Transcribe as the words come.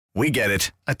We get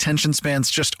it. Attention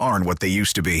spans just aren't what they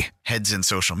used to be. Heads in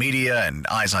social media and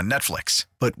eyes on Netflix.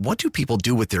 But what do people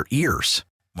do with their ears?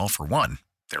 Well, for one,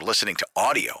 they're listening to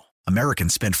audio.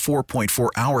 Americans spend 4.4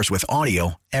 hours with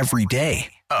audio every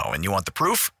day. Oh, and you want the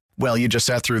proof? Well, you just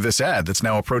sat through this ad that's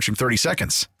now approaching 30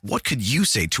 seconds. What could you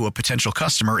say to a potential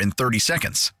customer in 30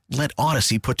 seconds? Let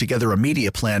Odyssey put together a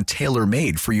media plan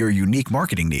tailor-made for your unique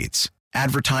marketing needs.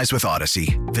 Advertise with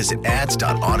Odyssey. Visit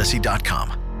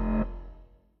ads.odyssey.com.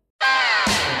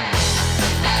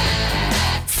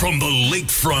 From the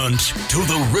lakefront to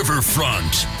the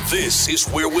riverfront, this is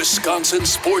where Wisconsin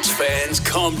sports fans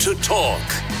come to talk.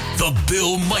 The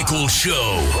Bill Michaels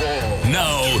Show.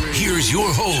 Now, here's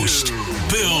your host,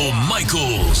 Bill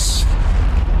Michaels.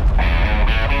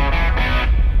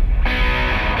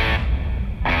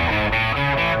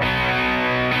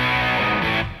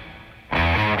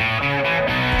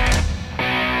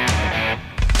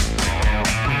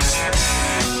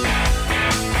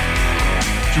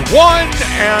 One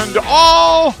and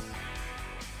all,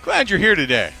 glad you're here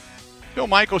today. Bill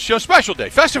Michaels Show, special day.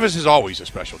 Festivus is always a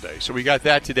special day, so we got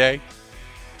that today.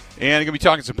 And I'm going to be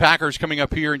talking some Packers coming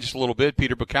up here in just a little bit.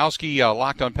 Peter Bukowski,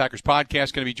 Locked on Packers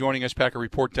podcast, going to be joining us,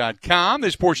 PackerReport.com.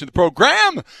 This portion of the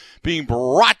program being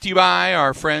brought to you by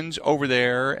our friends over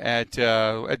there at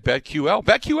BetQL.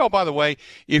 BetQL, by the way,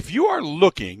 if you are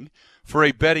looking for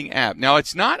a betting app. Now,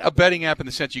 it's not a betting app in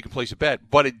the sense you can place a bet,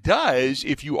 but it does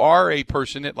if you are a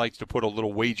person that likes to put a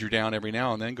little wager down every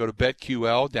now and then. Go to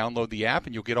BetQL, download the app,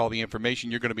 and you'll get all the information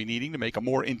you're going to be needing to make a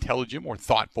more intelligent, more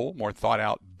thoughtful, more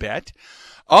thought-out bet.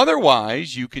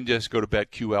 Otherwise, you can just go to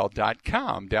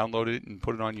BetQL.com, download it, and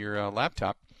put it on your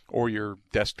laptop or your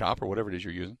desktop or whatever it is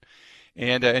you're using,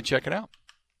 and check it out.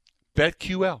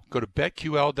 BetQL. Go to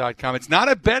BetQL.com. It's not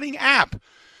a betting app,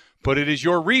 but it is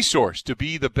your resource to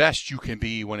be the best you can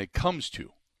be when it comes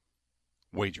to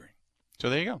wagering. So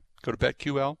there you go. Go to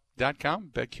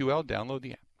BetQL.com, BetQL, download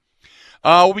the app.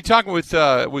 We'll be talking with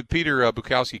Peter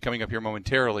Bukowski coming up here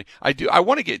momentarily. I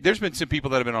want to get, there's been some people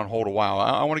that have been on hold a while.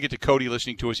 I want to get to Cody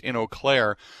listening to us in Eau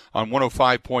Claire on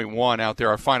 105.1 out there,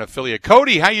 our fine affiliate.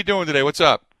 Cody, how you doing today? What's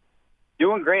up?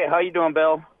 Doing great. How you doing,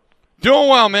 Bill? Doing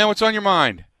well, man. What's on your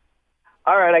mind?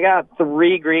 All right, I got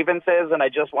 3 grievances, and I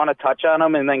just want to touch on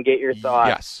them and then get your thoughts.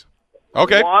 Yes.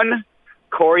 Okay. 1,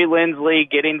 Corey Linsley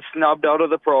getting snubbed out of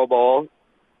the Pro Bowl.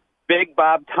 Big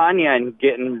Bob Tonyan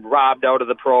getting robbed out of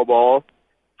the Pro Bowl.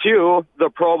 2, the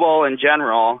Pro Bowl in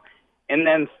general. And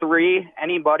then 3,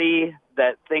 anybody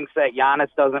that thinks that Giannis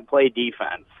doesn't play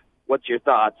defense. What's your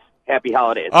thoughts? Happy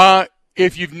holidays.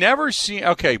 If you've never seen –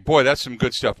 okay, boy, that's some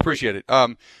good stuff. Appreciate it.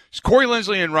 It's Corey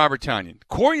Linsley and Robert Tonyan.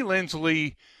 Corey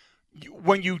Linsley –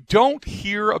 when you don't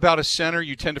hear about a center,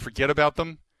 you tend to forget about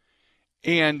them,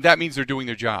 and that means they're doing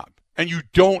their job. And you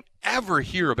don't ever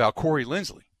hear about Corey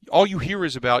Linsley. All you hear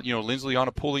is about, Linsley on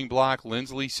a pulling block,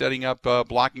 Linsley setting up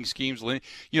blocking schemes.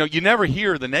 You never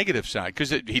hear the negative side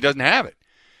because he doesn't have it.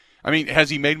 I mean, has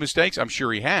he made mistakes? I'm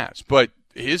sure he has, but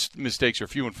his mistakes are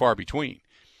few and far between.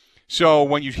 So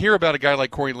when you hear about a guy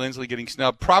like Corey Linsley getting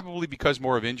snubbed, probably because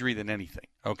more of injury than anything,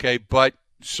 okay? But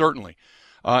certainly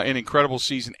an incredible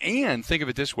season. And think of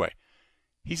it this way.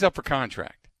 He's up for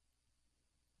contract.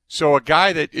 So a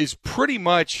guy that is pretty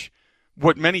much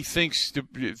what many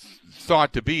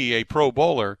thought to be a Pro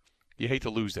Bowler, you hate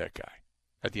to lose that guy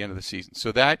at the end of the season.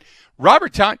 So that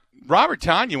Robert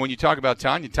Tonyan, when you talk about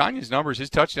Tanyan's numbers,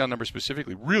 his touchdown numbers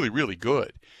specifically, really, really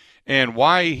good. And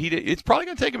why it's probably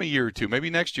going to take him a year or two. Maybe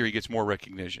next year he gets more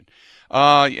recognition.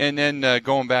 And then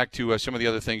going back to some of the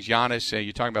other things, Giannis,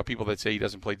 you're talking about people that say he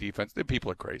doesn't play defense. The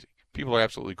people are crazy. People are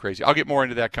absolutely crazy. I'll get more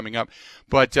into that coming up.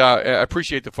 But I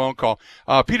appreciate the phone call.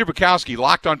 Peter Bukowski,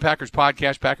 Locked on Packers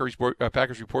podcast,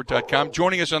 PackersReport.com,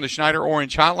 joining us on the Schneider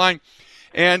Orange Hotline.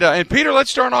 And Peter,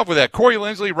 let's start off with that. Corey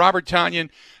Linsley, Robert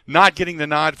Tonyan not getting the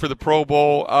nod for the Pro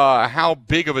Bowl. How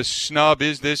big of a snub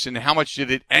is this, and how much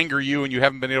did it anger you and you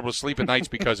haven't been able to sleep at nights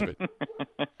because of it?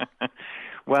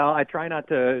 Well, I try not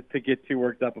to get too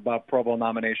worked up about Pro Bowl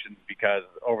nominations because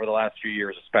over the last few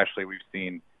years especially we've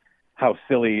seen how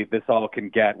silly this all can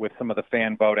get with some of the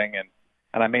fan voting.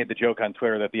 And I made the joke on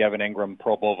Twitter that the Evan Ingram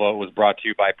Pro Bowl vote was brought to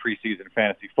you by preseason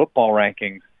fantasy football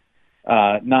rankings,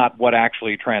 not what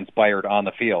actually transpired on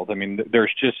the field. I mean,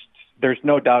 there's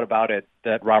no doubt about it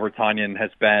that Robert Tonyan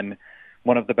has been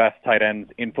one of the best tight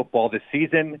ends in football this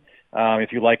season.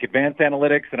 If you like advanced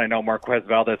analytics, and I know Marquez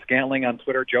Valdez-Scantling on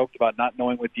Twitter joked about not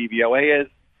knowing what DVOA is,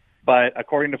 but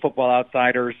according to Football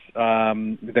Outsiders,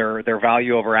 their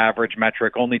value over average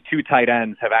metric, only 2 tight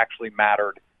ends have actually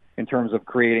mattered in terms of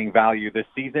creating value this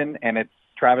season, and it's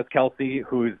Travis Kelce,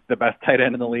 who's the best tight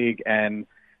end in the league, and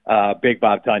Big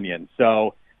Bob Tonyan.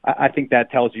 So I think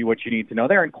that tells you what you need to know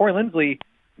there. And Corey Linsley,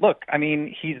 look, I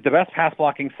mean, he's the best pass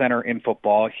blocking center in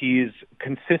football. He's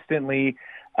consistently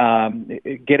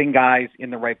getting guys in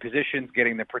the right positions,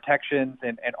 getting the protections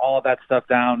and all of that stuff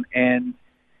down. And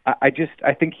I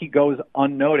think he goes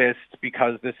unnoticed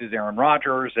because this is Aaron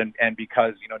Rodgers and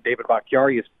because, David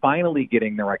Bakhtiari is finally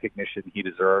getting the recognition he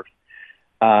deserves.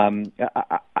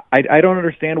 I don't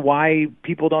understand why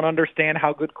people don't understand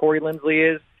how good Corey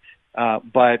Linsley is.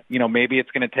 But, maybe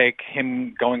it's going to take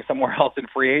him going somewhere else in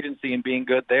free agency and being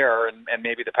good there, and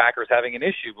maybe the Packers having an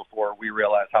issue before we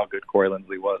realize how good Corey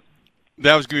Linsley was.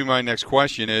 That was going to be my next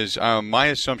question is my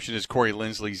assumption is Corey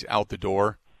Linsley's out the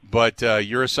door, but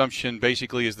your assumption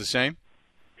basically is the same?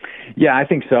 Yeah, I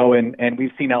think so, and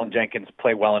we've seen Elgton Jenkins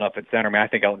play well enough at center. I mean, I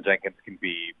think Elgton Jenkins can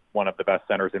be one of the best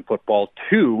centers in football,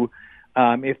 too.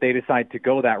 If they decide to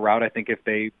go that route, I think if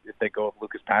they go with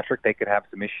Lucas Patrick, they could have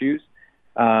some issues.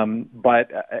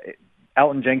 But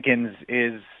Elgton Jenkins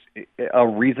is a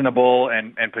reasonable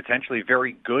and potentially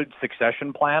very good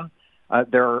succession plan.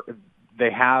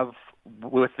 They have,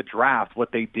 with the draft,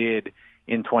 what they did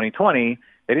in 2020.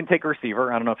 They didn't take a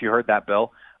receiver. I don't know if you heard that,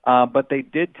 Bill. But they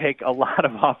did take a lot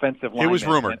of offensive linemen. It was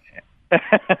rumored.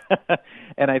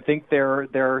 And I think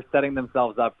they're setting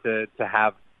themselves up to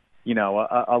have,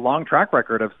 a long track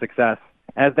record of success,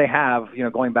 as they have,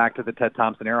 going back to the Ted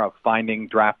Thompson era of finding,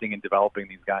 drafting, and developing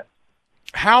these guys.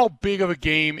 How big of a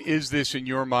game is this in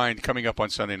your mind coming up on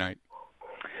Sunday night?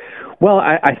 Well,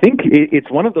 I think it's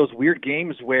one of those weird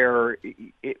games where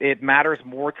it matters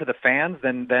more to the fans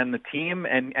than the team,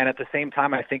 and at the same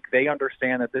time, I think they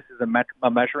understand that this is a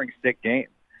measuring stick game.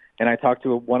 And I talked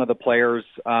to one of the players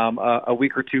a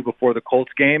week or two before the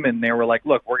Colts game, and they were like,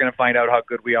 look, we're going to find out how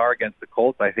good we are against the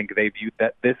Colts. I think they viewed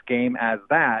this game as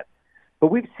that.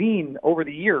 But we've seen over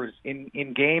the years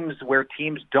in games where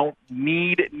teams don't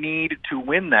need to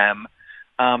win them,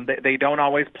 they don't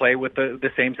always play with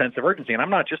the same sense of urgency. And I'm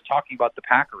not just talking about the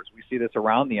Packers. We see this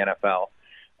around the NFL.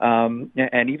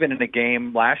 And even in a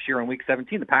game last year in Week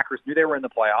 17, the Packers knew they were in the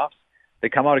playoffs. They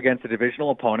come out against a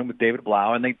divisional opponent with David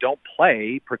Blau, and they don't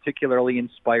play particularly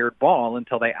inspired ball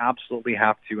until they absolutely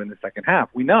have to in the second half.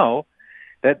 We know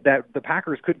that the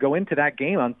Packers could go into that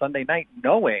game on Sunday night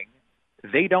knowing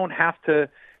they don't have to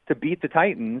beat the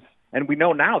Titans, and we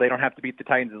know now they don't have to beat the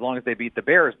Titans as long as they beat the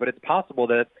Bears, but it's possible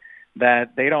that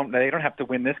they don't have to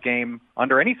win this game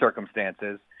under any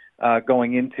circumstances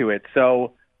going into it.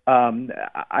 So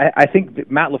I think that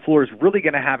Matt LaFleur is really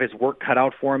going to have his work cut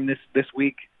out for him this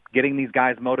week, getting these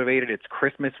guys motivated. It's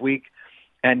Christmas week.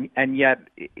 And yet,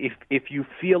 if you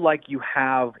feel like you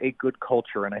have a good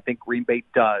culture, and I think Green Bay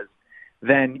does,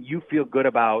 then you feel good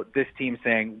about this team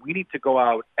saying, we need to go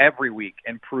out every week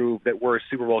and prove that we're a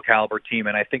Super Bowl caliber team.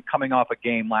 And I think coming off a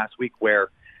game last week where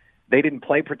they didn't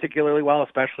play particularly well,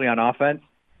 especially on offense,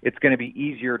 it's going to be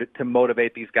easier to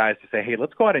motivate these guys to say, hey,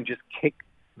 let's go out and just kick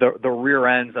the rear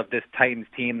ends of this Titans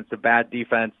team that's a bad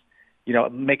defense,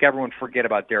 make everyone forget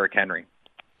about Derrick Henry.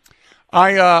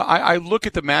 I look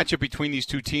at the matchup between these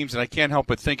two teams, and I can't help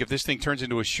but think if this thing turns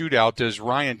into a shootout, does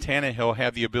Ryan Tannehill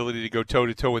have the ability to go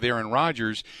toe-to-toe with Aaron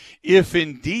Rodgers if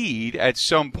indeed at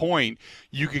some point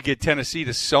you could get Tennessee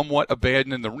to somewhat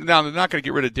abandon now they're not going to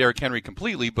get rid of Derrick Henry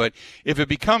completely, but if it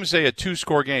becomes, say, a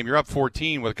two-score game, you're up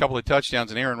 14 with a couple of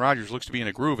touchdowns and Aaron Rodgers looks to be in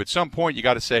a groove, at some point you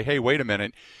got to say, hey, wait a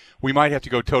minute, we might have to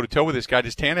go toe-to-toe with this guy.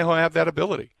 Does Tannehill have that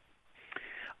ability?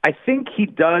 I think he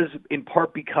does, in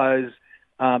part because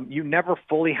you never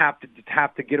fully have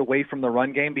to get away from the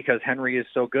run game because Henry is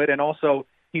so good, and also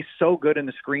he's so good in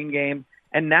the screen game.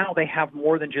 And now they have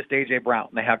more than just A.J. Brown.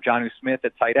 They have Jonnu Smith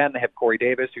at tight end. They have Corey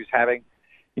Davis, who's having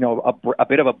a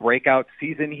bit of a breakout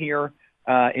season here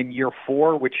in year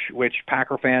 4, which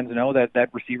Packer fans know that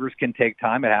receivers can take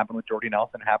time. It happened with Jordy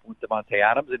Nelson, it happened with Devontae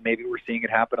Adams, and maybe we're seeing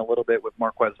it happen a little bit with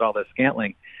Marquez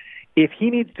Valdes-Scantling. If he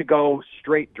needs to go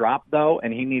straight drop, though,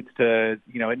 and he needs to,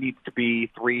 it needs to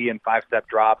be 3 and 5 step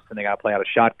drops, and they got to play out a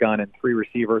shotgun and 3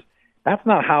 receivers, that's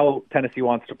not how Tennessee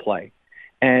wants to play.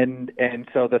 And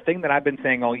so the thing that I've been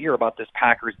saying all year about this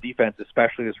Packers defense,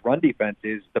 especially this run defense,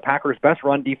 is the Packers' best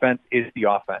run defense is the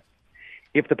offense.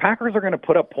 If the Packers are going to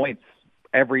put up points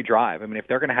every drive, I mean, if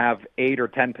they're going to have 8 or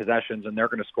 10 possessions and they're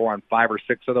going to score on 5 or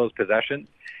 6 of those possessions,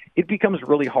 it becomes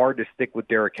really hard to stick with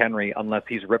Derrick Henry unless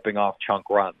he's ripping off chunk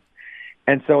runs.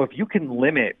 And so if you can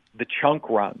limit the chunk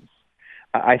runs,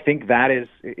 I think that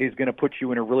is going to put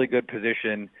you in a really good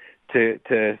position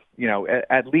to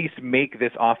at least make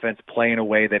this offense play in a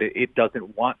way that it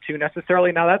doesn't want to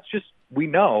necessarily. Now that's just, we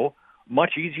know,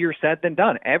 much easier said than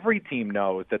done. Every team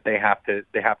knows that they have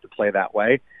to play that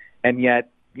way, and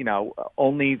yet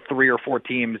only 3 or 4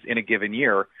 teams in a given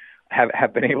year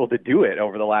have been able to do it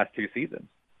over the last 2 seasons.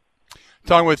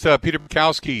 Talking with Peter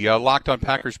Bukowski, Locked on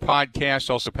Packers podcast,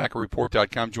 also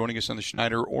PackerReport.com, joining us on the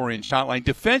Schneider Orange Hotline.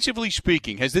 Defensively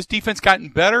speaking, has this defense gotten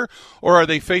better, or are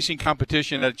they facing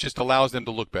competition that just allows them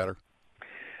to look better?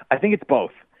 I think it's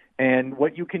both. And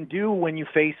what you can do when you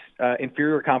face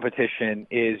inferior competition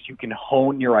is you can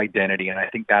hone your identity, and I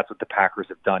think that's what the Packers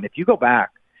have done. If you go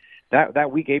back,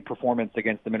 that Week 8 performance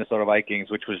against the Minnesota Vikings,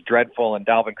 which was dreadful, and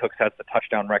Dalvin Cook has the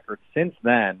touchdown record since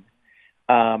then,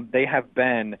 they have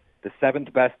been the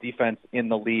 7th best defense in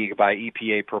the league by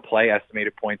EPA per play,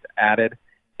 estimated points added,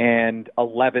 and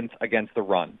 11th against the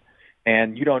run.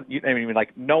 And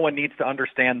no one needs to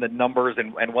understand the numbers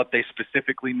and what they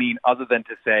specifically mean other than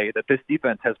to say that this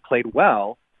defense has played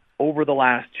well over the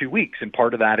last 2 weeks. And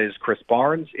part of that is Chris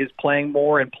Barnes is playing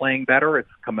more and playing better. It's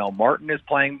Kamel Martin is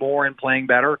playing more and playing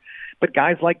better. But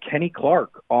guys like Kenny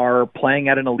Clark are playing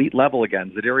at an elite level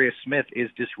again. Zadarius Smith is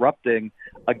disrupting,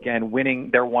 again, winning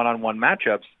their one-on-one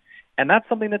matchups. And that's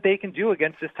something that they can do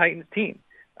against this Titans team.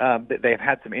 They've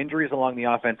had some injuries along the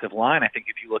offensive line. I think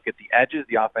if you look at the edges,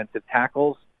 the offensive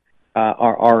tackles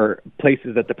are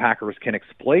places that the Packers can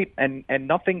exploit, and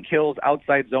nothing kills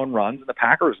outside zone runs, and the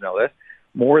Packers know this,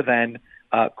 more than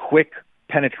quick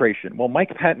penetration. Well,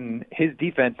 Mike Pettin, his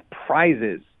defense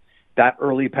prizes that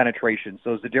early penetration.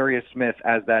 So Zadarius Smith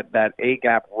as that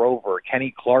A-gap rover,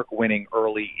 Kenny Clark winning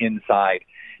early inside.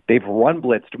 They've run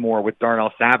blitzed more with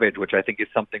Darnell Savage, which I think is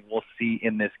something we'll see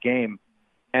in this game.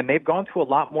 And they've gone to a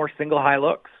lot more single high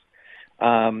looks.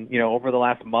 Over the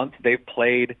last month, they've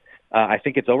played, I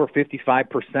think it's over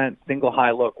 55% single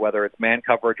high look, whether it's man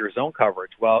coverage or zone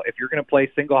coverage. Well, if you're going to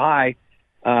play single high,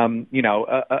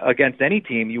 against any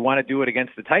team, you want to do it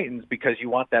against the Titans because you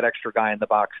want that extra guy in the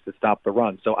box to stop the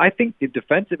run. So I think the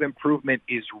defensive improvement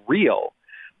is real,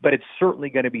 but it's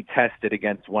certainly going to be tested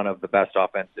against one of the best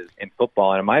offenses in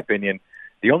football. And in my opinion,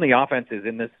 the only offenses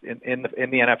in the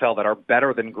NFL that are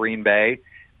better than Green Bay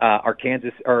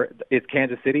is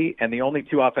Kansas City, and the only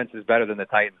two offenses better than the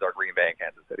Titans are Green Bay and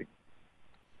Kansas City.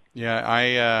 Yeah,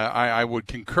 I would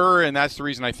concur, and that's the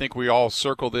reason I think we all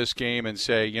circle this game and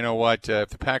say, you know what, if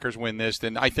the Packers win this,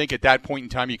 then I think at that point in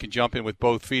time you can jump in with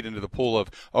both feet into the pool of,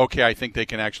 okay, I think they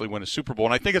can actually win a Super Bowl.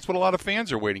 And I think that's what a lot of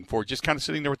fans are waiting for, just kind of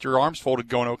sitting there with your arms folded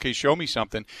going, okay, show me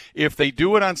something. If they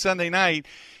do it on Sunday night,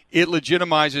 it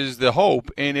legitimizes the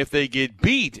hope, and if they get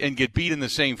beat in the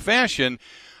same fashion,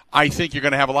 I think you're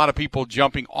going to have a lot of people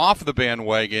jumping off of the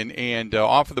bandwagon and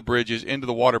off of the bridges into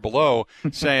the water below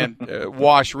saying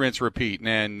wash, rinse, repeat,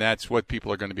 and that's what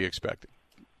people are going to be expecting.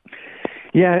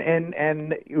 Yeah,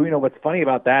 and what's funny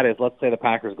about that is, let's say the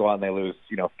Packers go out and they lose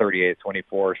 38-24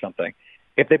 or something.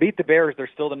 If they beat the Bears, they're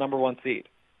still the number 1 seed.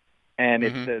 And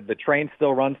it's the train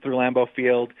still runs through Lambeau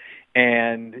Field,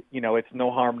 and it's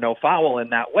no harm, no foul in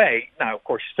that way. Now, of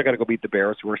course, you still got to go beat the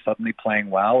Bears, who are suddenly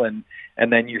playing well, and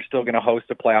then you're still going to host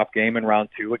a playoff game in round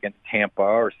 2 against Tampa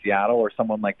or Seattle or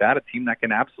someone like that, a team that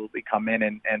can absolutely come in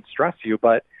and stress you.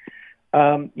 But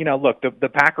look, the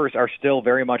Packers are still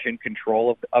very much in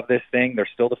control of this thing. They're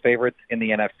still the favorites in the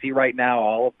NFC right now.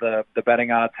 All of the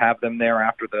betting odds have them there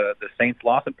after the Saints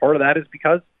loss, and part of that is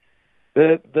because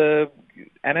the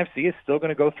NFC is still going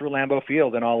to go through Lambeau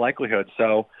Field in all likelihood.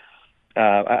 So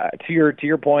to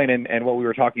your point and what we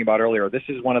were talking about earlier, this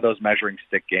is one of those measuring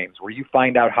stick games where you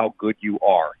find out how good you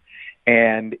are.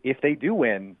 And if they do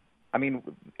win, I mean,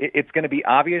 it's going to be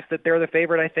obvious that they're the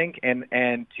favorite, I think. And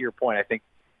to your point, I think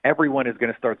everyone is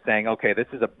going to start saying, okay, this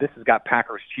has got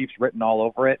Packers Chiefs written all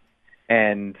over it.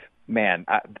 And man,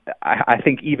 I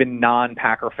think even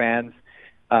non-Packer fans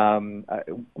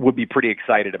would be pretty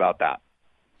excited about that.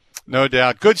 No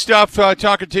doubt. Good stuff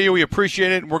talking to you. We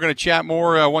appreciate it, and we're going to chat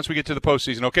more once we get to the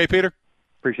postseason. Okay, Peter?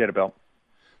 Appreciate it, Bill.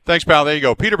 Thanks, pal. There you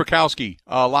go. Peter Bukowski,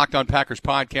 Locked on Packers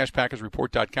podcast,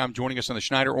 PackersReport.com, joining us on the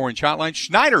Schneider Orange Hotline.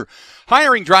 Schneider,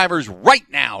 hiring drivers right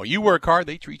now. You work hard,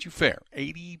 they treat you fair.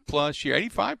 85-plus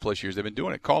years they've been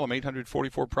doing it. Call them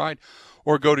 844-PRIDE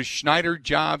or go to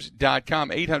SchneiderJobs.com,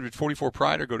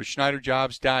 844-PRIDE, or go to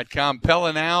SchneiderJobs.com.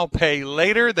 Pella now, pay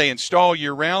later. They install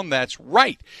year-round. That's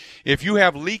right. If you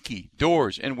have leaky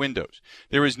doors and windows,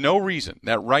 there is no reason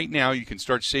that right now you can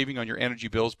start saving on your energy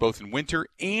bills both in winter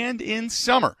and in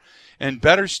summer. And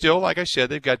better still, like I said,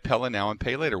 they've got Pella now and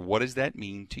pay later. What does that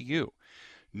mean to you?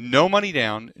 No money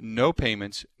down, no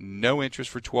payments, no interest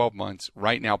for 12 months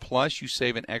right now. Plus, you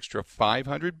save an extra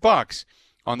 $500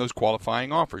 on those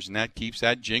qualifying offers, and that keeps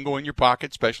that jingle in your pocket,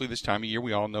 especially this time of year.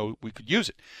 We all know we could use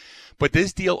it. But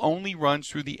this deal only runs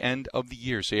through the end of the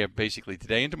year. So you have basically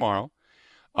today and tomorrow,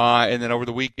 and then over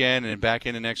the weekend, and then back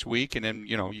into next week, and then,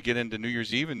 you get into New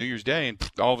Year's Eve and New Year's Day, and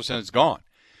all of a sudden it's gone.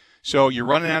 So you're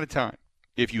running out of time.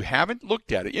 If you haven't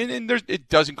looked at it, and it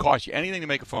doesn't cost you anything to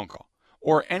make a phone call.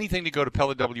 or anything, to go to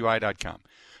PellaWI.com.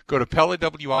 Go to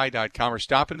PellaWI.com or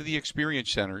stop into the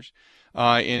experience centers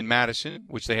in Madison,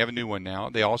 which they have a new one now.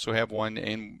 They also have one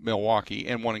in Milwaukee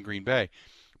and one in Green Bay.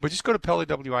 But just go to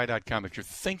PellaWI.com if you're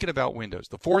thinking about windows.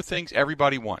 The 4 things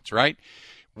everybody wants, right?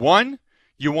 1,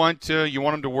 you want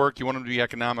them to work. You want them to be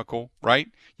economical, right?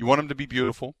 You want them to be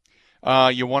beautiful.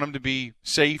 You want them to be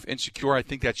safe and secure. I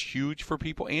think that's huge for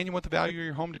people. And you want the value of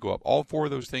your home to go up. All 4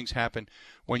 of those things happen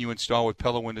when you install with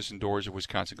Pella Windows and Doors of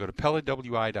Wisconsin. Go to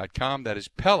PellaWI.com. That is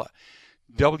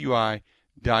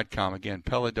PellaWI.com. Again,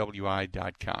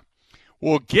 PellaWI.com.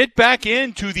 We'll get back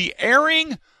into the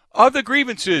airing of the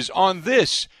grievances on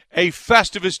this, a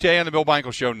Festivus Day on the Bill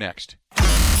Michaels Show next.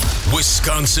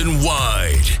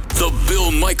 Wisconsin-wide, the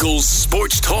Bill Michaels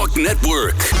Sports Talk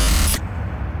Network.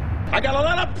 I got a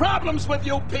lot of problems with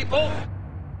you people.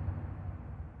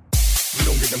 You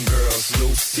don't get them girls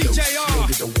loose. You don't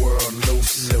get the world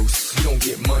loose. You don't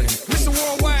get money. Mr.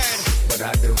 Worldwide. But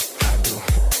I do.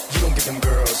 You don't get them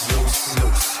girls loose. You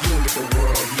don't get the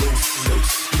world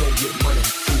loose. You don't get money.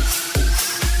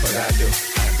 But I do.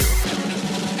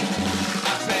 I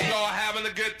say y'all having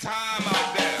a good time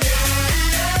out there.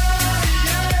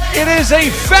 It is a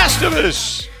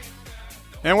Festivus,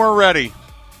 and we're ready.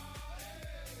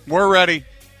 We're ready.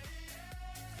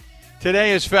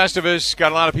 Today is Festivus.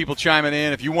 Got a lot of people chiming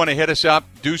in. If you want to hit us up,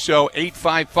 do so.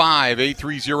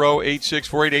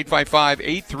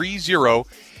 855-830-8648.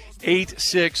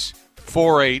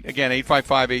 855-830-8648. Again,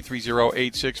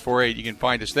 855-830-8648. You can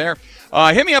find us there.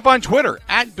 Hit me up on Twitter,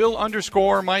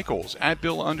 @Bill_Michaels.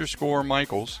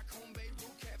 @Bill_Michaels.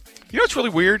 You know what's really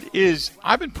weird is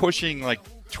I've been pushing like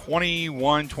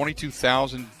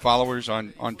 22,000 followers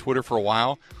on Twitter for a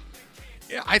while.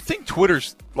 I think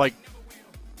Twitter's like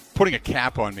putting a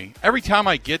cap on me. Every time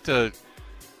I get to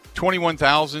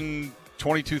 21,000,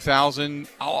 22,000,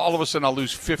 all of a sudden I'll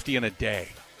lose 50 in a day.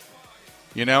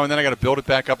 You know, and then I got to build it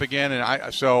back up again.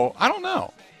 And so I don't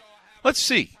know. Let's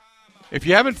see. If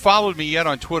you haven't followed me yet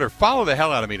on Twitter, follow the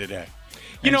hell out of me today.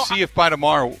 See if by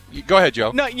tomorrow. Go ahead,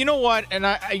 Joe. No, you know what? And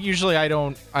I usually I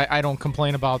don't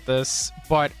complain about this,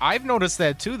 but I've noticed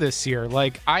that too this year.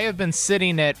 Like, I have been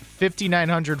sitting at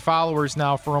 5,900 followers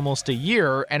now for almost a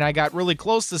year, and I got really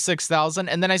close to 6,000,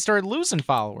 and then I started losing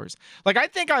followers. Like, I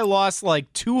think I lost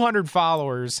like 200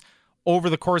 followers over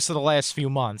the course of the last few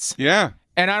months. Yeah.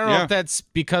 And I don't know if that's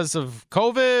because of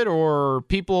COVID or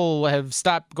people have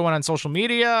stopped going on social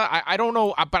media. I don't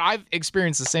know, but I've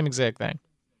experienced the same exact thing.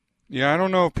 Yeah, I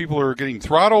don't know if people are getting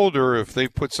throttled or if they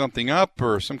put something up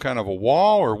or some kind of a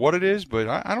wall or what it is, but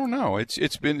I don't know.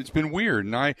 It's been weird,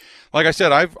 and like I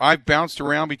said, I've bounced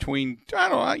around between. I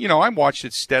don't know. I watched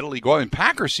it steadily go. In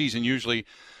Packer season, usually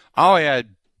I'll add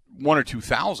 1,000 or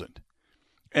 2,000,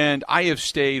 and I have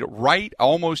stayed right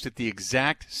almost at the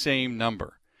exact same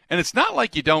number. And it's not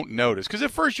like you don't notice, because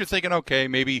at first you're thinking, okay,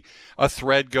 maybe a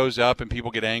thread goes up and people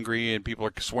get angry and people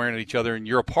are swearing at each other, and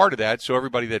you're a part of that, so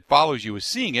everybody that follows you is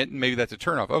seeing it, and maybe that's a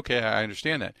turnoff. Okay, I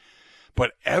understand that.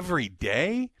 But every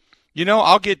day,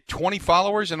 I'll get 20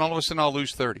 followers, and all of a sudden I'll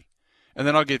lose 30. And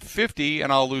then I'll get 50,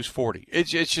 and I'll lose 40.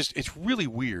 It's really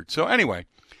weird. So anyway,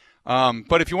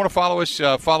 but if you want to follow us,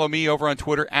 follow me over on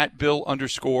Twitter,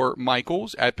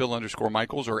 @Bill_Michaels,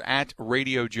 @Bill_Michaels, or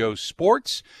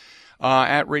 @RadioJoeSports.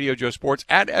 @RadioJoeSports,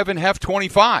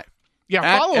 @EvanHeff25.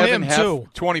 Yeah, follow him too.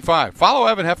 25. Follow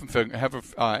Evan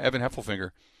Heffelfinger.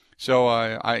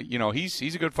 So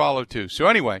he's a good follow too. So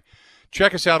anyway,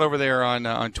 check us out over there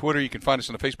on Twitter. You can find us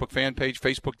on the Facebook fan page,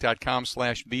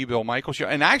 facebook.com/TheBillMichaelsShow.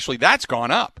 And actually, that's gone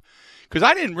up because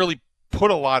I didn't really put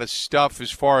a lot of stuff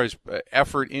as far as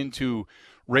effort into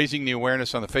raising the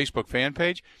awareness on the Facebook fan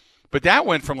page. But that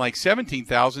went from like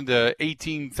 17,000 to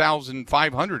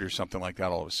 18,500 or something like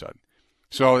that all of a sudden.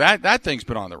 So that thing's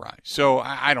been on the rise. So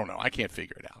I don't know. I can't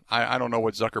figure it out. I don't know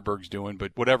what Zuckerberg's doing,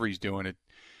 but whatever he's doing,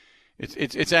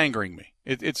 it's angering me.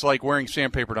 It's like wearing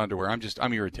sandpapered underwear.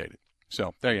 I'm irritated.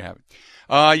 So there you have it.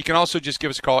 You can also just give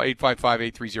us a call,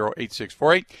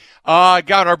 855-830-8648.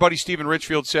 God, our buddy Stephen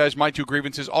Richfield says, my 2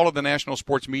 grievances, all of the national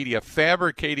sports media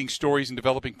fabricating stories and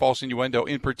developing false innuendo,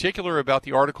 in particular about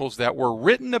the articles that were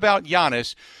written about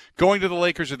Giannis going to the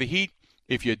Lakers or the Heat.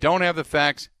 If you don't have the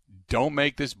facts, don't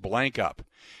make this blank up.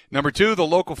 Number 2, the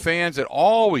local fans that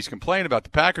always complain about the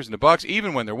Packers and the Bucks,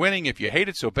 even when they're winning. If you hate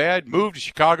it so bad, move to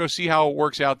Chicago, see how it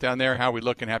works out down there, how we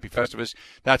look, and happy Festivus.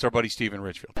 That's our buddy Stephen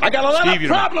Richfield. I got a lot of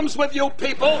problems with you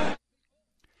people.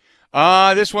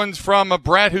 This one's from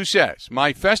Brad, who says,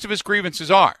 my Festivus grievances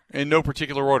are, in no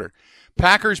particular order,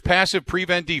 Packers' passive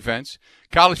prevent defense,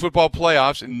 college football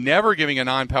playoffs never giving a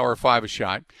non-Power 5 a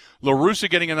shot, La Russa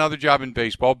getting another job in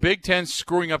baseball, Big Ten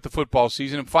screwing up the football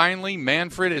season, and finally,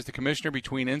 Manfred as the commissioner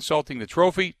between insulting the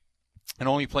trophy and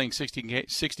only playing 60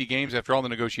 games after all the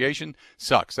negotiation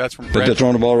sucks. That's from Brad. But they're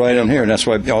throwing the ball right in here, and that's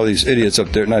why all these idiots up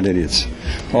there, not idiots,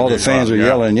 all the fans are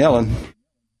yelling. This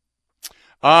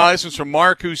one's from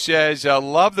Mark, who says,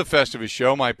 love the Festivus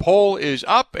show. My poll is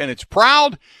up, and it's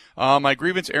proud. My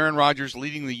grievance, Aaron Rodgers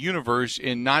leading the universe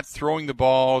in not throwing the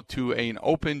ball to an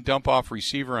open dump-off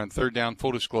receiver on third down.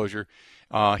 Full disclosure,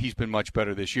 he's been much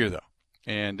better this year, though.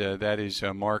 And that is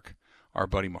Mark, our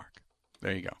buddy Mark.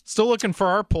 There you go. Still looking for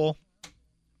our poll.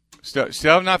 Still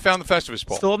have not found the Festivus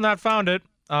poll. Still have not found it.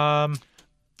 I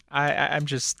am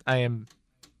just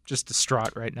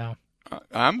distraught right now.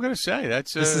 I'm going to say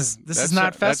this is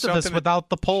not Festivus without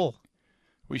the poll.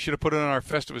 We should have put it in our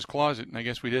Festivus closet, and I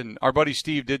guess we didn't. Our buddy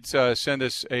Steve did send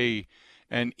us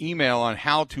an email on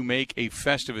how to make a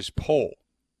Festivus poll.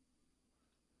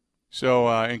 So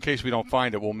in case we don't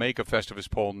find it, we'll make a Festivus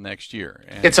poll next year.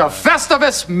 And, It's a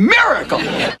Festivus miracle.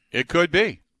 It could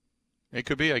be. It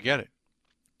could be. I get it.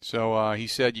 So he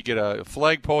said you get a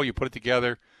flagpole, you put it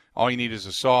together. All you need is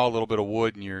a saw, a little bit of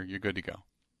wood, and you're good to go.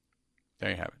 There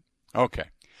you have it. Okay.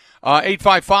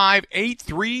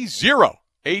 855-830-8648,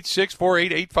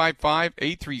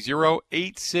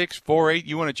 855-830-8648.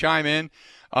 You want to chime in,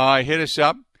 hit us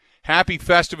up. Happy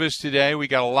Festivus today. We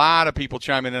got a lot of people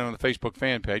chiming in on the Facebook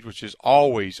fan page, which is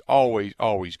always, always,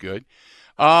 always good.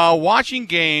 Watching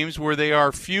games where they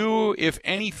are few, if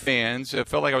any, fans. It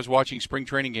felt like I was watching spring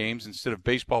training games instead of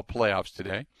baseball playoffs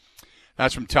today.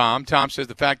 That's from Tom. Tom says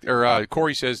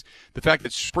Corey says the fact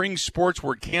that spring sports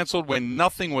were canceled when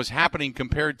nothing was happening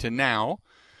compared to now.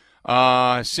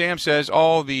 Sam says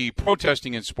all the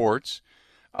protesting in sports.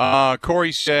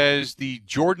 Corey says the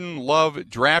Jordan Love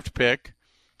draft pick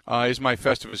is my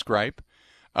Festivus gripe.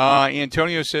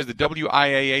 Antonio says the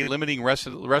WIAA limiting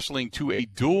wrestling to a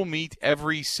dual meet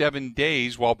every 7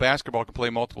 days while basketball can play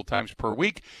multiple times per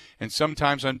week and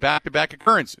sometimes on back-to-back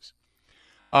occurrences.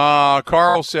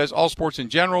 Carl says all sports in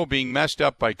general being messed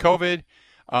up by COVID.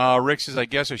 Rick says, I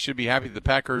guess I should be happy that the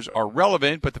Packers are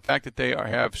relevant, but the fact that they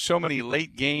have so many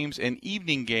late games and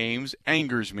evening games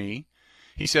angers me.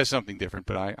 He says something different,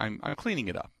 but I'm cleaning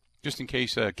it up just in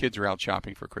case kids are out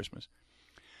shopping for Christmas.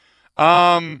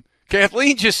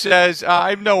 Kathleen just says,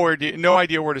 I have no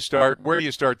idea where to start. Where do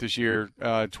you start this year,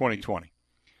 2020?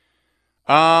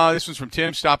 This one's from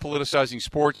Tim. Stop politicizing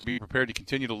sports. Be prepared to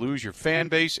continue to lose your fan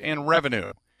base and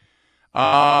revenue.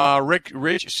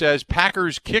 Rich says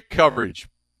Packers kick coverage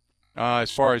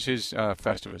as far as his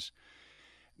Festivus.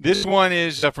 This one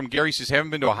is from Gary. Says,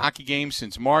 haven't been to a hockey game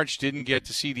since March. Didn't get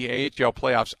to see the AHL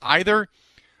playoffs either.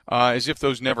 As if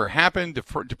those never happened,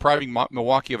 depriving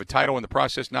Milwaukee of a title in the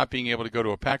process, not being able to go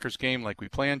to a Packers game like we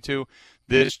planned to.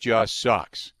 This just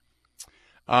sucks.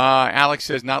 Alex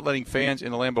says not letting fans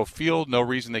in the Lambeau Field. No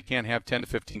reason they can't have 10 to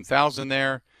 15,000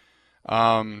 there.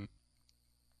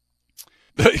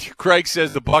 Craig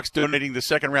says the Bucks donating the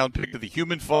second-round pick to the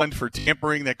Human Fund for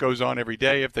tampering that goes on every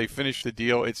day. If they finish the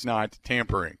deal, it's not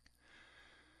tampering.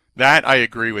 That I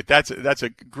agree with. That's a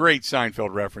great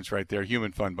Seinfeld reference right there.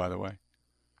 Human Fund, by the way.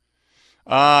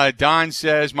 Don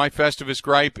says, my Festivus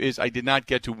gripe is I did not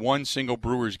get to one single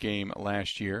Brewers game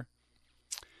last year.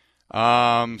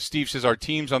 Steve says our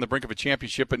team's on the brink of a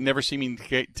championship, but never seeming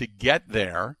to get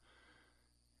there.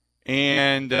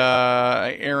 And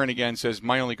Aaron again says,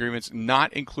 my only grievance,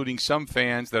 not including some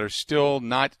fans that are still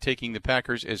not taking the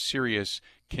Packers as serious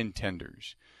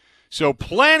contenders. So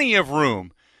plenty of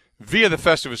room via the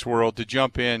Festivus World to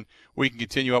jump in. We can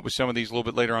continue up with some of these a little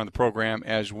bit later on in the program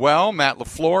as well. Matt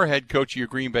LaFleur, head coach of your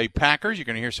Green Bay Packers. You're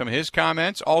going to hear some of his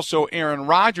comments. Also, Aaron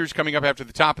Rodgers coming up after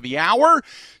the top of the hour.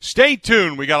 Stay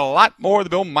tuned. We got a lot more of the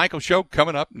Bill Michaels Show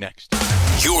coming up next.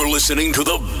 You're listening to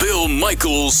the Bill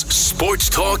Michaels Sports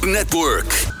Talk Network.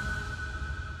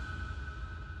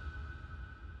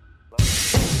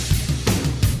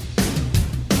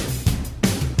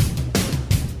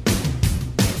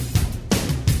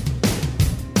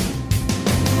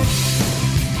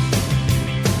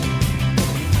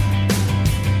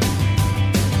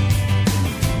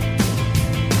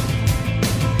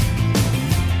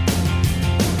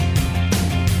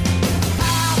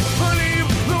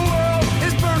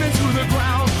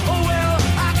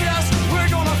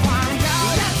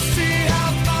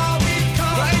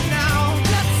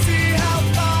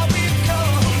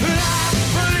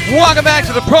 Welcome back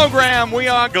to the program. We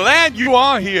are glad you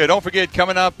are here. Don't forget,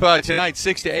 coming up tonight,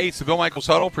 6 to 8, the Bill Michaels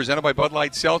Huddle, presented by Bud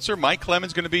Light Seltzer. Mike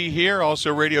Clemens going to be here.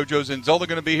 Also, Radio Joe Zinzola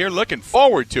going to be here. Looking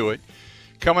forward to it.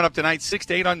 Coming up tonight, 6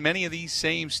 to 8 on many of these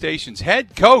same stations.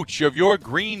 Head coach of your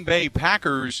Green Bay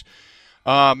Packers,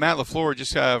 Matt LaFleur,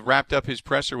 just wrapped up his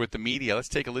presser with the media. Let's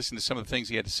take a listen to some of the things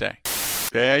he had to say.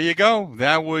 There you go.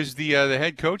 That was the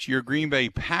head coach of your Green Bay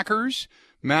Packers,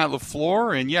 Matt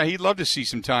LaFleur, and yeah, he'd love to see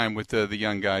some time with the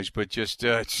young guys, but it's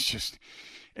just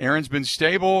Aaron's been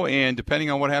stable, and depending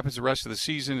on what happens the rest of the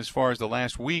season as far as the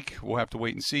last week, we'll have to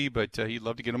wait and see, but he'd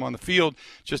love to get him on the field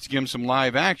just to give him some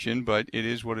live action, but it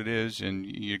is what it is, and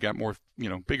you got more,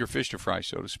 bigger fish to fry,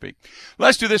 so to speak.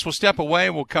 Let's do this. We'll step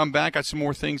away. We'll come back. Got some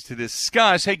more things to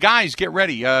discuss. Hey, guys, get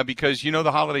ready because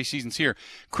the holiday season's here.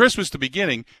 Christmas the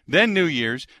beginning, then New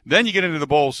Year's, then you get into the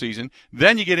bowl season,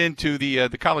 then you get into the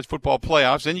college football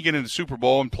playoffs, then you get into Super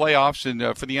Bowl and playoffs and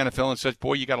for the NFL and such.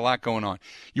 Boy, you got a lot going on.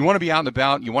 You want to be out and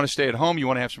about. You want to stay at home. You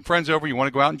want to have some friends over. You want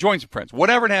to go out and join some friends.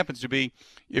 Whatever it happens to be,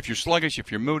 if you're sluggish, if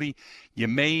you're moody, you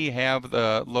may have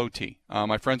the low T.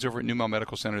 My friends over at New Mel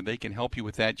Medical Center, they can help you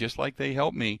with that just like they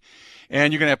helped me.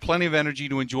 And you're going to have plenty of energy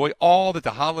to enjoy all that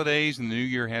the holidays and the new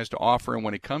year has to offer. And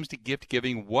when it comes to gift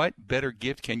giving, what better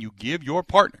gift can you give your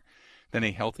partner than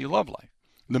a healthy love life?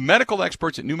 The medical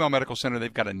experts at New Mel Medical Center,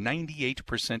 they've got a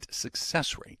 98%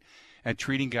 success rate at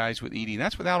treating guys with ED. And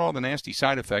that's without all the nasty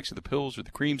side effects of the pills or the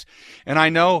creams. And I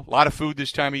know a lot of food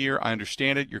this time of year. I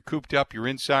understand it. You're cooped up. You're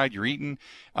inside. You're eating.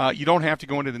 You don't have to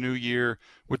go into the new year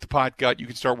with the pot gut. You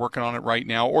can start working on it right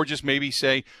now. Or just maybe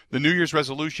say the New Year's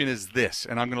resolution is this,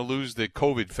 and I'm going to lose the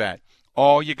COVID fat.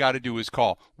 All you got to do is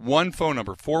call one phone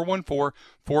number,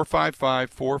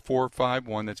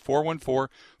 414-455-4451. That's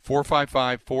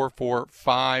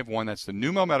 414-455-4451. That's the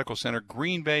New Mel Medical Center,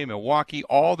 Green Bay, Milwaukee,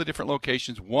 all the different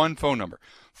locations. One phone number,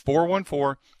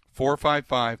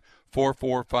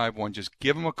 414-455-4451. Just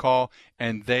give them a call,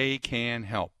 and they can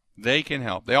help. They can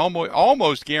help. They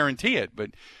almost guarantee it,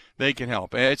 but they can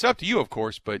help. It's up to you, of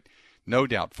course, but no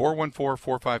doubt.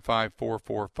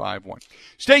 414-455-4451.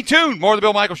 Stay tuned. More of the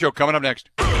Bill Michaels Show coming up next.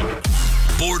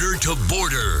 Border to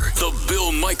Border, the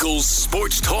Bill Michaels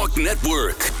Sports Talk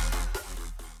Network.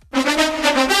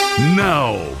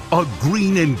 Now, a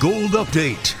green and gold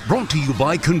update brought to you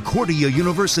by Concordia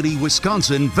University,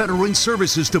 Wisconsin Veteran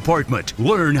Services Department.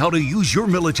 Learn how to use your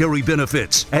military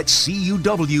benefits at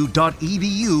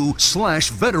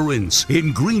cuw.edu/veterans.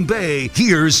 In Green Bay,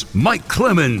 here's Mike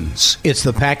Clemens. It's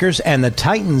the Packers and the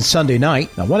Titans Sunday night.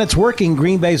 Now, when it's working,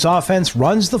 Green Bay's offense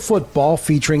runs the football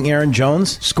featuring Aaron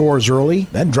Jones, scores early,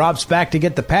 then drops back to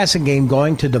get the passing game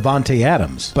going to Davante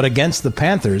Adams. But against the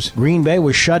Panthers, Green Bay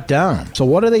was shut down. So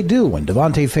what do they do when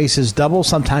Davante faces double,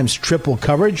 sometimes triple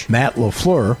coverage? Matt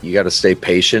LaFleur. You got to stay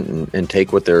patient and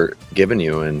take what they're giving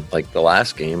you. And like the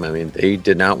last game, they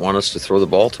did not want us to throw the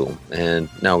ball to them. And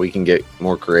now we can get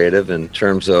more creative in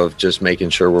terms of just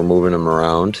making sure we're moving them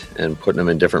around and putting them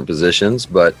in different positions.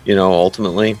 But,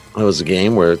 ultimately, it was a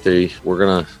game where they were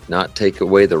going to not take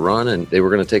away the run and they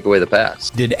were going to take away the pass.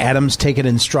 Did Adams take it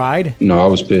in stride? No, I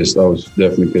was pissed. I was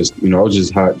definitely pissed. I was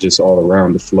just hot, just all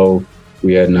around the flow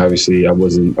we had, and obviously I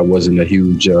wasn't a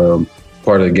huge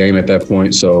part of the game at that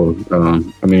point. So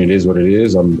it is what it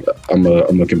is. I'm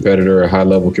a competitor, a high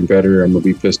level competitor. I'm gonna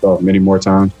be pissed off many more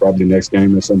times, probably next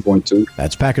game at some point too.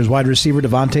 That's Packers wide receiver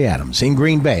Davante Adams in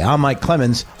Green Bay. I'm Mike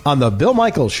Clemens on the Bill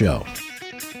Michaels Show.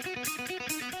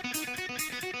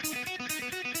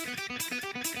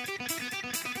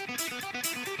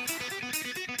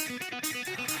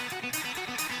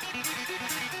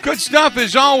 Good stuff,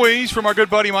 as always, from our good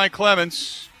buddy Mike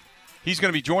Clemens. He's going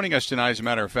to be joining us tonight, as a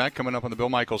matter of fact, coming up on the Bill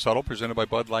Michaels Huddle, presented by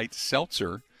Bud Light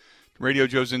Seltzer. Radio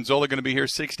Joe Zinzola going to be here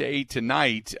 6 to 8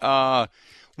 tonight.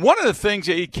 One of the things,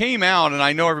 it came out, and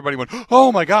I know everybody went,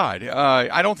 oh, my God.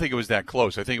 I don't think it was that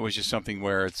close. I think it was just something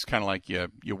where it's kind of like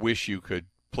you wish you could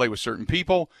play with certain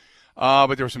people.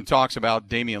 But there were some talks about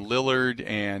Damian Lillard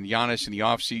and Giannis in the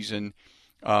offseason.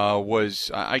 He's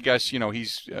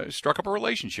struck up a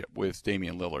relationship with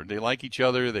Damian Lillard. They like each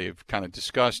other. They've kind of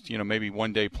discussed, maybe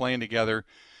one day playing together.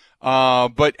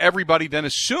 But everybody then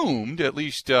assumed, at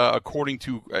least according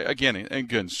to,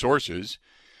 again, sources,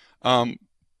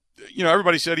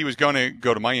 everybody said he was going to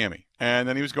go to Miami, and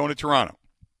then he was going to Toronto.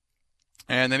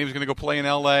 And then he was going to go play in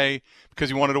L.A.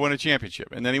 because he wanted to win a championship.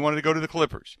 And then he wanted to go to the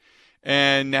Clippers.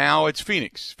 And now it's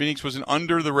Phoenix. Phoenix was an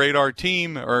under-the-radar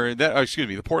team,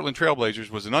 the Portland Trailblazers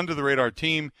was an under-the-radar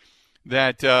team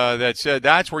that said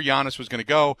that's where Giannis was going to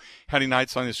go, had he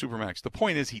not signed the Supermax. The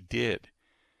point is he did.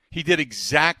 He did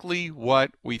exactly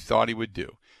what we thought he would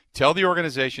do. Tell the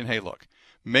organization, hey, look,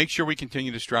 make sure we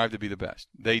continue to strive to be the best.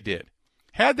 They did.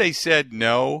 Had they said,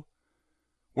 no,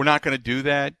 we're not going to do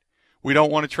that, we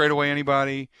don't want to trade away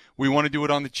anybody, we want to do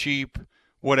it on the cheap,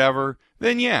 whatever,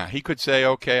 then yeah, he could say,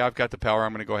 okay, I've got the power,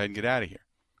 I'm going to go ahead and get out of here.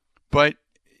 But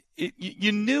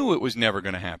you knew it was never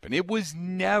going to happen. It was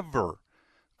never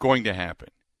going to happen.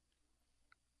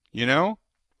 You know?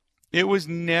 It was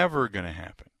never going to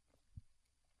happen.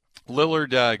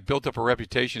 Lillard built up a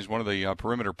reputation as one of the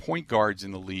perimeter point guards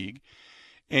in the league,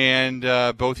 and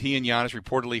both he and Giannis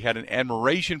reportedly had an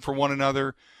admiration for one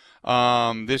another.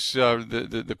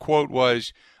 The quote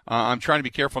was, I'm trying to be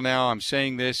careful now. I'm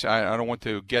saying this. I don't want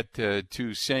to get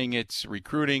to saying it's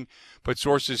recruiting, but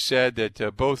sources said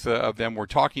that both of them were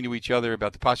talking to each other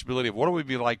about the possibility of what it would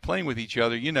be like playing with each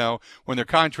other, when their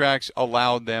contracts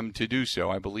allowed them to do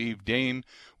so. I believe Dame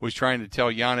was trying to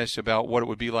tell Giannis about what it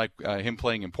would be like him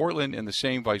playing in Portland, and the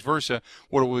same vice versa,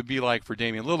 what it would be like for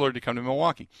Damian Lillard to come to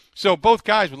Milwaukee. So both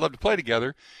guys would love to play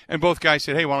together, and both guys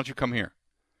said, hey, why don't you come here?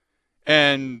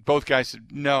 And both guys said,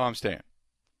 no, I'm staying.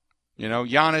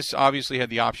 Giannis obviously had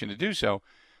the option to do so,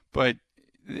 but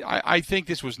I think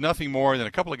this was nothing more than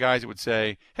a couple of guys that would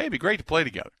say, hey, it'd be great to play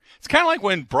together. It's kind of like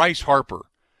when Bryce Harper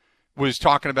was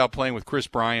talking about playing with Chris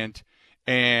Bryant,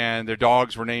 and their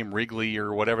dogs were named Wrigley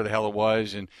or whatever the hell it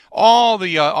was, and all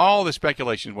the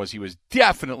speculation was he was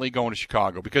definitely going to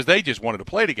Chicago because they just wanted to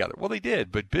play together. Well, they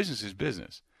did, but business is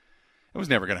business. It was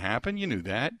never going to happen. You knew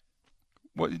that.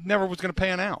 It never was going to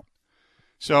pan out.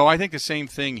 So I think the same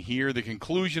thing here. The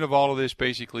conclusion of all of this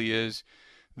basically is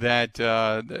that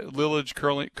Lillard's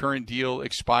current deal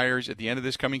expires at the end of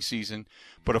this coming season,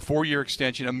 but a 4-year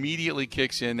extension immediately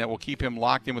kicks in that will keep him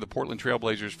locked in with the Portland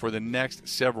Trailblazers for the next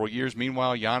several years.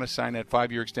 Meanwhile, Giannis signed that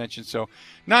 5-year extension, so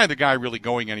neither guy really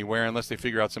going anywhere unless they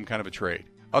figure out some kind of a trade.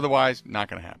 Otherwise, not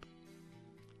going to happen.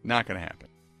 Not going to happen.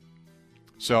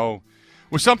 So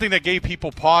it was something that gave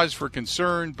people pause for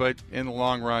concern, but in the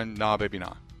long run, nah, baby,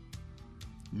 nah.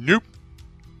 Nope.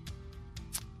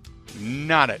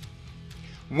 Not it.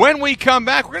 When we come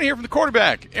back, we're going to hear from the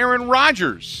quarterback, Aaron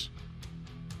Rodgers.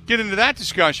 Get into that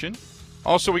discussion.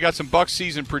 Also, we got some Bucs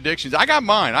season predictions. I got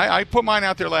mine. I put mine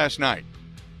out there last night.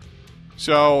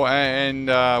 So, and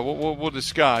we'll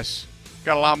discuss.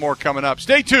 Got a lot more coming up.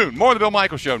 Stay tuned. More of the Bill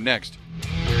Michaels Show next.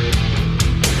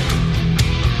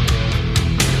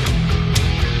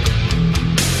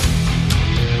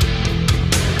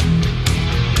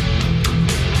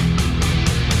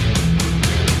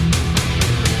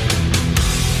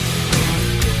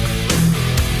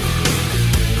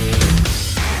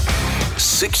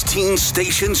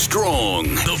 Station strong.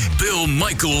 The Bill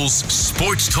Michaels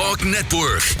Sports Talk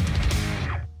Network.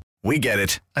 We get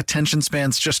it. Attention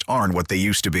spans just aren't what they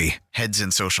used to be. Heads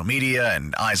in social media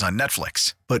and eyes on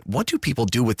Netflix. But what do people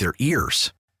do with their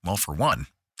ears? Well, for one,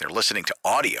 they're listening to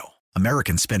audio.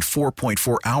 Americans spend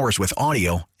 4.4 hours with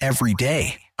audio every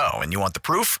day. Oh, and you want the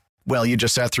proof? Well, you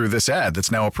just sat through this ad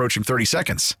that's now approaching 30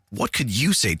 seconds. What could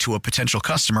you say to a potential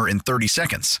customer in 30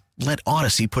 seconds? Let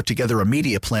Odyssey put together a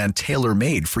media plan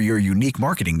tailor-made for your unique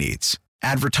marketing needs.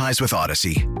 Advertise with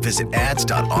Odyssey. Visit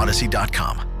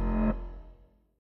ads.odyssey.com.